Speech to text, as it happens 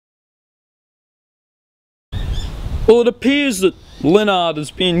Well, it appears that Leonard has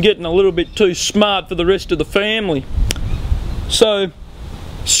been getting a little bit too smart for the rest of the family. So,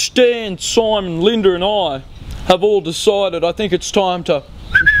 Stan, Simon, Linda and I have all decided I think it's time to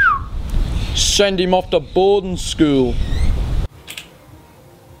send him off to boarding school.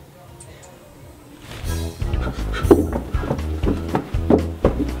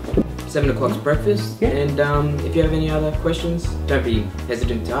 Seven o'clock's breakfast, and if you have any other questions, don't be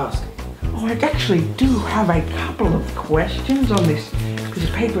hesitant to ask. Oh, I actually do have a couple of questions on this piece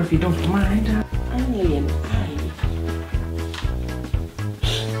of paper, if you don't mind. Only an A.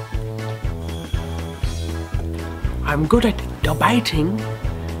 I'm good at debating,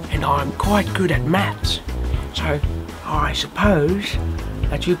 and I'm quite good at maths. So, I suppose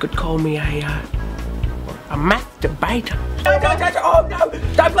that you could call me a math debater. Oh no!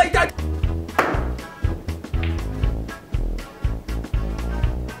 Don't please don't!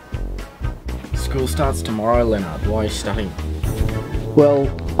 School starts tomorrow, Leonard. Why are you studying? Well,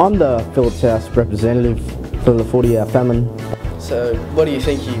 I'm the Phillips House representative for the 40-hour famine. So, what do you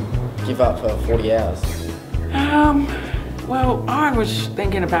think you give up for 40 hours? Well, I was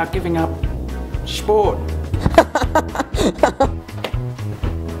thinking about giving up sport.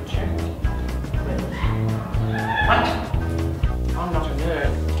 What? I'm not a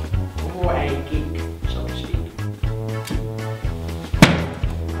nerd or a geek, so to speak.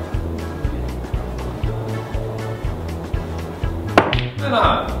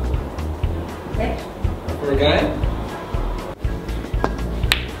 Leonard! For a game?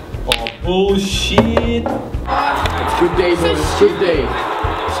 Oh, bullshit! It's good day, boys. It's good day.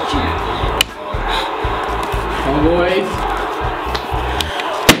 Come on, boys.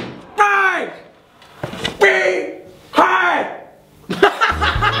 Right! Be high!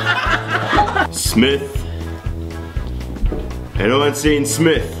 Smith. Anyone seen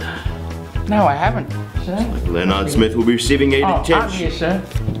Smith? No, I haven't, sir. Leonard Smith will be receiving a detention. I'm here, sir.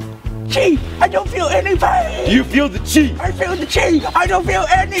 Gee, I don't feel any pain! Do you feel the chi? I feel the chi! I don't feel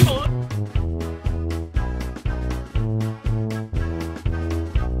any...